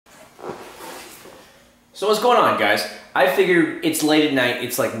So what's going on, guys? I figured it's late at night,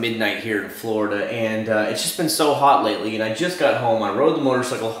 it's like midnight here in Florida, and it's just been so hot lately, and I just got home, I rode the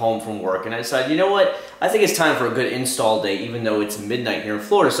motorcycle home from work, and I decided, you know what, I think it's time for a good install day, even though it's midnight here in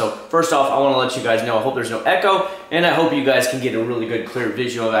Florida. So first off, I want to let you guys know, I hope there's no echo, and I hope you guys can get a really good clear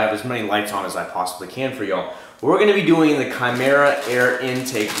visual. I have as many lights on as I possibly can for y'all. We're going to be doing the Chimera air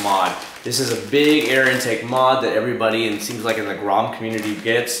intake mod. This is a big air intake mod that everybody, and it seems like in the Grom community,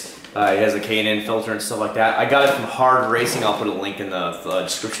 gets. It has a K&N filter and stuff like that. I got it from Hard Racing. I'll put a link in the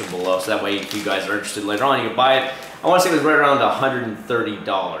description below, so that way if you guys are interested later on, you can buy it. I want to say it was right around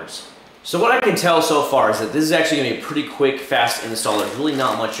 $130. So what I can tell so far is that this is actually going to be a pretty quick, fast install. There's really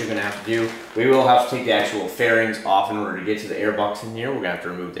not much you're going to have to do. We will have to take the actual fairings off in order to get to the air box in here. We're going to have to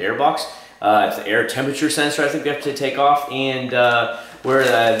remove the air box. It's the air temperature sensor I think we have to take off, and where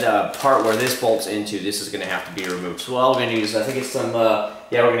the part where this bolts into, this is going to have to be removed. So all we're going to use, I think it's some,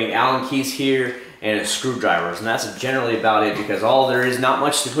 yeah, we're going to need Allen keys here and screwdrivers, and that's generally about it, because all there is not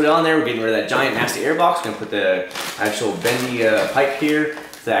much to put on there. We're getting rid of that giant nasty air box. We're going to put the actual bendy pipe here,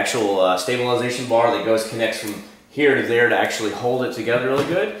 the actual stabilization bar that connects from here to there to actually hold it together really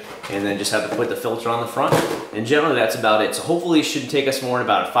good, and then just have to put the filter on the front, and generally that's about it. So hopefully it shouldn't take us more than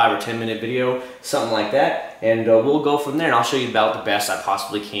about a 5 or 10 minute video, something like that, and we'll go from there, and I'll show you about the best I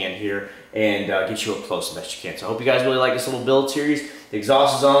possibly can here and get you up close the best you can. So I hope you guys really like this little build series. The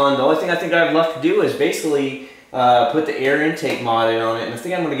exhaust is on. The only thing I think I have left to do is basically put the air intake mod in on it, and I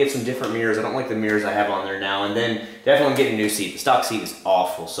think I'm going to get some different mirrors. I don't like the mirrors I have on there now, and then definitely get a new seat. The stock seat is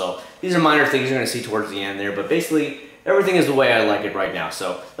awful, so these are minor things you're going to see towards the end there, but basically everything is the way I like it right now.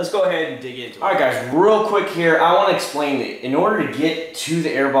 So let's go ahead and dig into it. Alright guys, real quick here, I want to explain that in order to get to the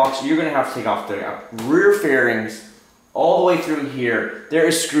airbox, you're going to have to take off the rear fairings all the way through here. There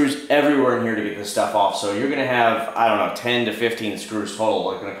is screws everywhere in here to get this stuff off, so you're going to have, I don't know, 10 to 15 screws total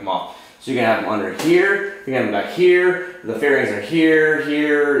that are going to come off. So you're going to have them under here, you're going to have them back here, the fairings are here,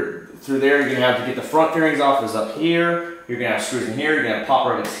 here, through there. You're going to have to get the front fairings off, is up here. You're going to have screws in here, you're going to have pop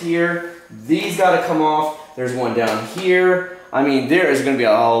rivets here. These got to come off. There's one down here. I mean, there is going to be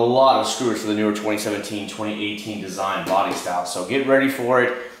a lot of screws for the newer 2017, 2018 design body style. So get ready for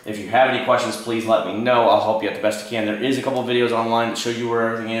it. If you have any questions, please let me know. I'll help you out the best I can. There is a couple videos online that show you where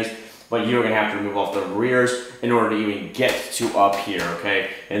everything is, but you're going to have to remove off the rears in order to even get to up here,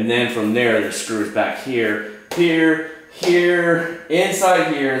 okay? And then from there, there's screws back here, here, here,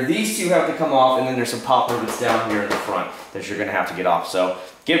 inside here. These two have to come off, and then there's some pop rivets down here in the front that you're going to have to get off. So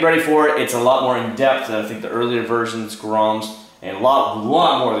get ready for it. It's a lot more in depth than I think the earlier versions, Groms, and a lot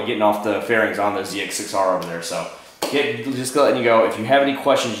more than getting off the fairings on the ZX6R over there. So just letting you go. If you have any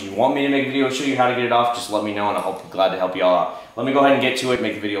questions, you want me to make a video show you how to get it off, just let me know, and I'll be glad to help you all out. Let me go ahead and get to it,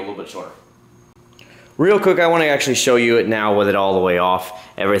 make the video a little bit shorter. Real quick, I want to actually show you it now with it all the way off.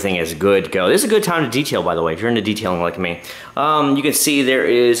 Everything is good to go. This is a good time to detail, by the way, if you're into detailing like me. You can see there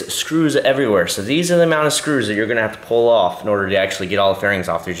is screws everywhere. So these are the amount of screws that you're going to have to pull off in order to actually get all the fairings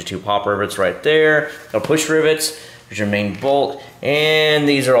off. There's your two pop rivets right there, or push rivets. There's your main bolt, and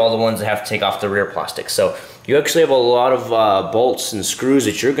these are all the ones that have to take off the rear plastic. So you actually have a lot of bolts and screws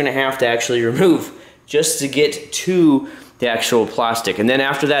that you're going to have to actually remove just to get to the actual plastic. And then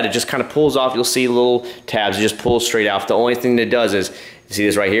after that, it just kind of pulls off. You'll see little tabs. It just pulls straight off. The only thing that it does is, you see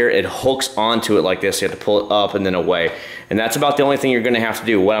this right here? It hooks onto it like this. You have to pull it up and then away. And that's about the only thing you're going to have to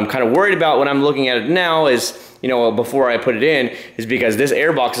do. What I'm kind of worried about when I'm looking at it now is, you know, before I put it in, is because this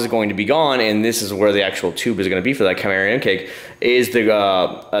air box is going to be gone, and this is where the actual tube is going to be for that Chimera intake. Is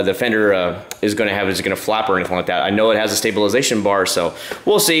the fender is going to flap or anything like that. I know it has a stabilization bar, so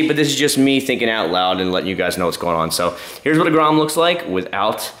we'll see. But this is just me thinking out loud and letting you guys know what's going on. So here's what a Grom looks like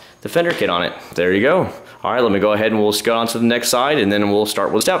without the fender kit on it. There you go. All right, let me go ahead and we'll go on to the next side, and then we'll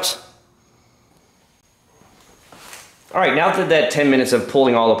start with steps. All right, now that 10 minutes of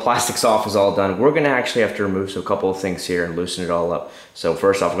pulling all the plastics off is all done, we're going to actually have to remove a couple of things here and loosen it all up. So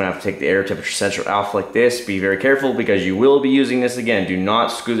first off, we're going to have to take the air temperature sensor off like this. Be very careful because you will be using this again. Do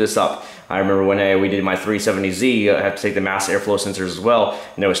not screw this up. I remember when we did my 370Z, I had to take the mass airflow sensors as well,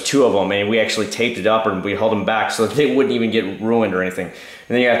 and there was 2 of them, and we actually taped it up and we held them back so that they wouldn't even get ruined or anything. And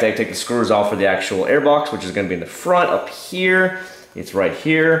then you have to take the screws off for the actual air box, which is going to be in the front up here. It's right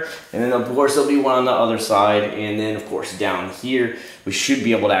here, and then of course there'll be one on the other side, and then of course down here we should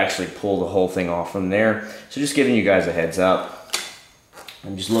be able to actually pull the whole thing off from there. So just giving you guys a heads up.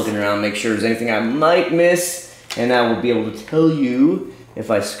 I'm just looking around, make sure there's anything I might miss, and I will be able to tell you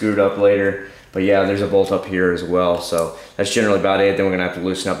if I screwed up later. But yeah, there's a bolt up here as well, so that's generally about it. Then we're gonna have to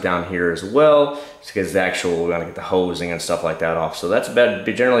loosen up down here as well, because we're gonna get the hosing and stuff like that off. So that's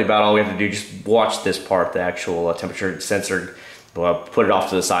generally about all we have to do. Just watch this part, the actual temperature sensor put it off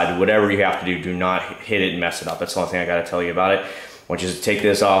to the side. Whatever you have to do, do not hit it and mess it up. That's the only thing I got to tell you about it. Once you take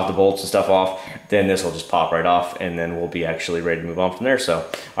this off, the bolts and stuff off, then this will just pop right off, and then we'll be actually ready to move on from there. So,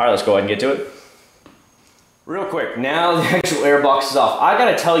 all right, let's go ahead and get to it. Real quick, now the actual air box is off. I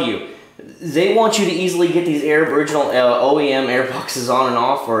gotta tell you, they want you to easily get these original OEM air boxes on and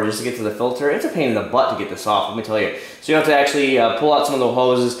off, or just to get to the filter. It's a pain in the butt to get this off, let me tell you. So you have to actually pull out some of the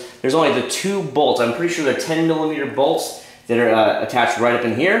hoses. There's only the 2 bolts. I'm pretty sure they're 10mm bolts that are attached right up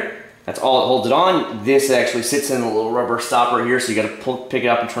in here. That's all it holds it on. This actually sits in a little rubber stopper here, so you gotta pick it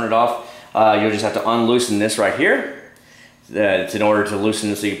up and turn it off. You'll just have to unloosen this right here. It's in order to loosen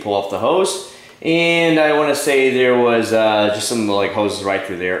this so you can pull off the hose. And I want to say there was just some like hoses right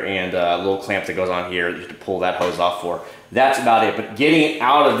through there, and a little clamp that goes on here that you can pull that hose off for. That's about it. But getting it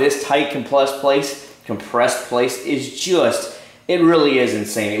out of this tight compressed place is just, it really is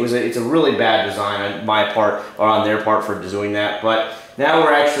insane. It's a really bad design on my part, or on their part, for doing that. But now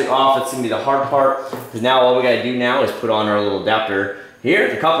we're actually off. It's gonna be the hard part, because now all we gotta do now is put on our little adapter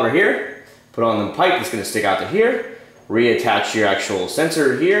here, the coupler here, put on the pipe that's gonna stick out to here, reattach your actual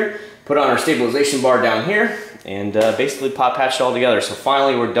sensor here, put on our stabilization bar down here, and basically patch it all together. So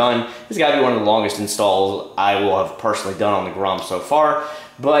finally we're done. This has got to be one of the longest installs I will have personally done on the Grom so far,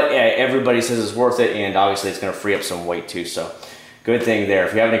 but everybody says it's worth it, and obviously it's going to free up some weight too, so good thing there.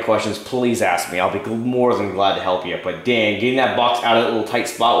 If you have any questions, please ask me. I'll be more than glad to help you. But dang, getting that box out of that little tight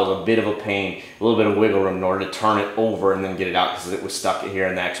spot was a bit of a pain, a little bit of wiggle room in order to turn it over and then get it out, because it was stuck here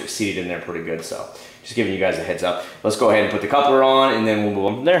and actually seated in there pretty good. So just giving you guys a heads up. Let's go ahead and put the coupler on, and then we'll move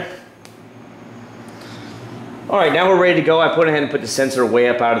on from there. All right, now we're ready to go. I put ahead and put the sensor way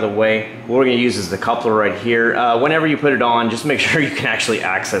up out of the way. What we're gonna use is the coupler right here. Whenever you put it on, just make sure you can actually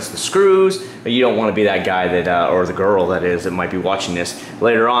access the screws. But you don't wanna be that guy that, or the girl that is, that might be watching this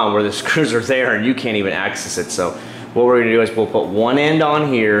later on, where the screws are there and you can't even access it. So what we're gonna do is we'll put one end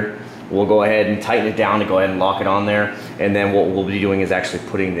on here. We'll go ahead and tighten it down to go ahead and lock it on there. And then what we'll be doing is actually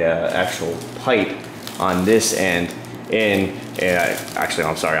putting the actual pipe on this end in, actually,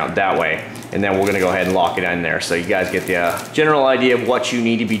 I'm sorry, on that way. And then we're gonna go ahead and lock it in there, so you guys get the general idea of what you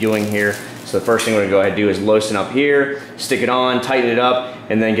need to be doing here. So the first thing we're gonna go ahead and do is loosen up here, stick it on, tighten it up,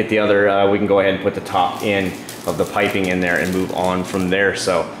 and then get the other, we can go ahead and put the top end of the piping in there and move on from there.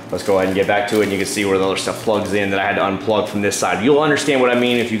 So let's go ahead and get back to it, and you can see where the other stuff plugs in that I had to unplug from this side. You'll understand what I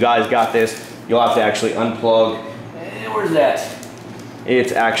mean if you guys got this. You'll have to actually unplug, where's that?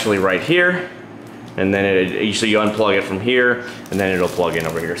 It's actually right here, and then so you unplug it from here, and then it'll plug in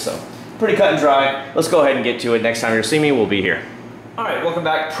over here. So pretty cut and dry. Let's go ahead and get to it. Next time you'll see me, we'll be here. All right, welcome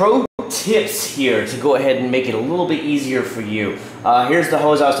back. Pro tips here to go ahead and make it a little bit easier for you. Here's the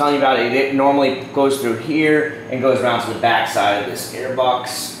hose I was telling you about. It normally goes through here and goes around to the back side of this air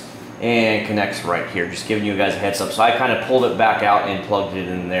box and connects right here. Just giving you guys a heads up. So I kind of pulled it back out and plugged it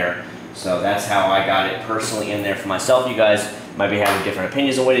in there. So that's how I got it personally in there for myself. You guys might be having different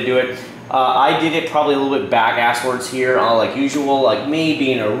opinions on the way to do it. I did it probably a little bit back-asswards here, like usual, like me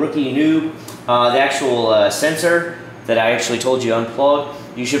being a rookie noob. The actual sensor that I actually told you to unplug,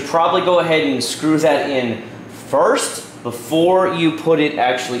 you should probably go ahead and screw that in first before you put it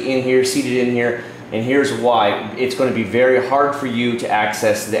actually in here, seated in here. And here's why. It's going to be very hard for you to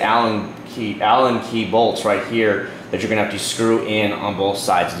access the Allen key bolts right here that you're going to have to screw in on both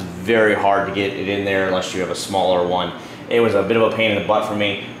sides. It's very hard to get it in there unless you have a smaller one. It was a bit of a pain in the butt for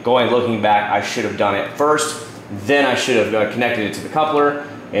me. looking back, I should have done it first, then I should have connected it to the coupler,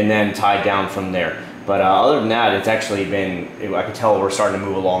 and then tied down from there. But other than that, it's actually been, I can tell we're starting to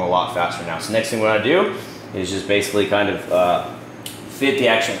move along a lot faster now. So next thing we're gonna do is just basically kind of fit the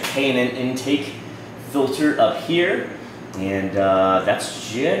actual K&N intake filter up here. And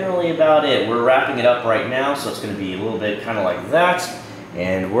that's generally about it. We're wrapping it up right now, so it's gonna be a little bit kind of like that.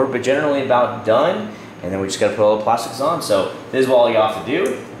 And we're generally about done. And then we just gotta put all the plastics on. So this is all you have to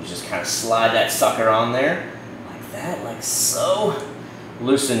do. You just kind of slide that sucker on there, like that, like so.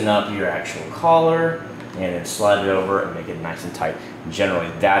 Loosen up your actual collar, and then slide it over and make it nice and tight.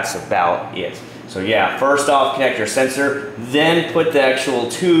 Generally, that's about it. So yeah, first off, connect your sensor, then put the actual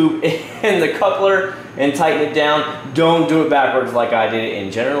tube in the coupler and tighten it down. Don't do it backwards like I did,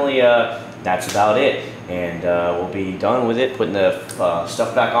 and generally that's about it. And we'll be done with it, putting the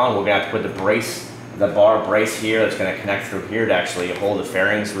stuff back on. We're gonna have to put the brace, the bar brace here that's gonna connect through here to actually hold the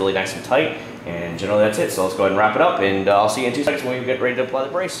fairings really nice and tight. And generally that's it. So let's go ahead and wrap it up, and I'll see you in 2 seconds when we get ready to apply the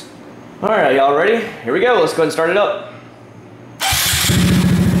brace. All right, y'all ready? Here we go. Let's go ahead and start it up.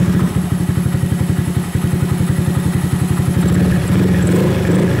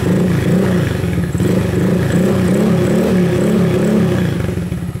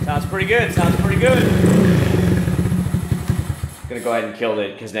 Sounds pretty good. Sounds pretty good. go ahead and kill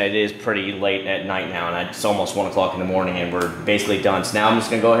it because it is pretty late at night now, and it's almost 1 o'clock in the morning, and we're basically done. So now I'm just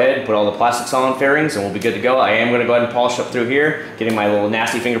gonna go ahead and put all the plastics on fairings, and we'll be good to go. I am gonna go ahead and polish up through here, getting my little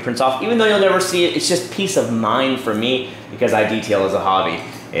nasty fingerprints off. Even though you'll never see it, it's just peace of mind for me because I detail as a hobby,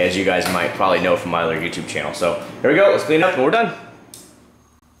 as you guys might probably know from my other YouTube channel. So here we go, let's clean up and we're done.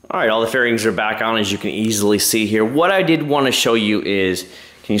 All right, all the fairings are back on, as you can easily see here. What I did want to show you is,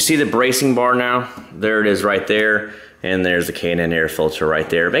 can you see the bracing bar now? There it is right there. And there's the K&N air filter right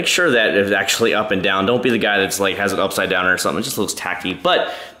there. Make sure that it's actually up and down. Don't be the guy that's like has it upside down or something. It just looks tacky.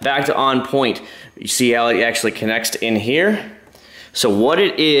 But back to on point. You see how it actually connects in here? So what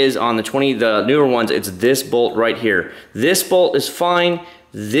it is on the newer ones, it's this bolt right here. This bolt is fine.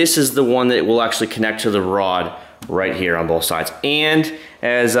 This is the one that will actually connect to the rod right here on both sides. And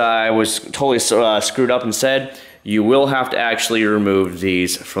as I was totally screwed up and said, you will have to actually remove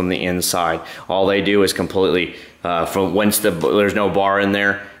these from the inside. All they do is completely, from whence there's no bar in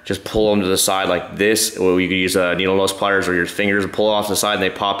there, just pull them to the side like this. Or you could use needle nose pliers or your fingers and pull it off the side and they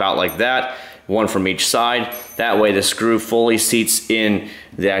pop out like that. One from each side. That way the screw fully seats in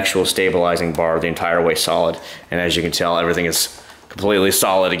the actual stabilizing bar the entire way solid. And as you can tell, everything is completely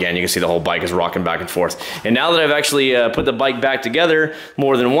solid again. You can see the whole bike is rocking back and forth. And now that I've actually put the bike back together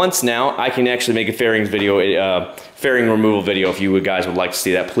more than once now, I can actually make a fairings video, fairing removal video. If you guys would like to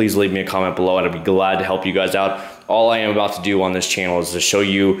see that, please leave me a comment below and I'd be glad to help you guys out. All I am about to do on this channel is to show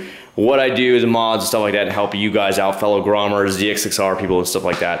you what I do, the mods and stuff like that, and help you guys out, fellow Grommers, ZX6R people and stuff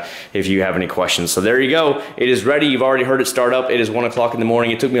like that, if you have any questions. So there you go. It is ready. You've already heard it start up. It is 1 o'clock in the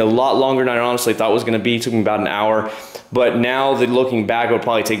morning. It took me a lot longer than I honestly thought it was going to be. It took me about an hour. But now that looking back, it would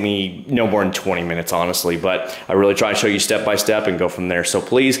probably take me no more than 20 minutes, honestly. But I really try to show you step by step and go from there. So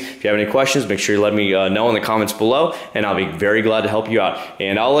please, if you have any questions, make sure you let me know in the comments below, and I'll be very glad to help you out.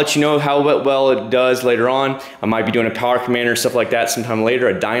 And I'll let you know how well it does later on. I might be doing a power commander, stuff like that sometime later,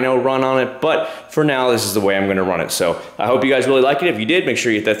 a dyno run on it. But for now, this is the way I'm going to run it. So I hope you guys really like it. If you did, make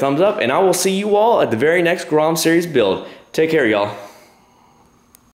sure you hit that thumbs up, and I will see you all at the very next Grom Series build. Take care, y'all.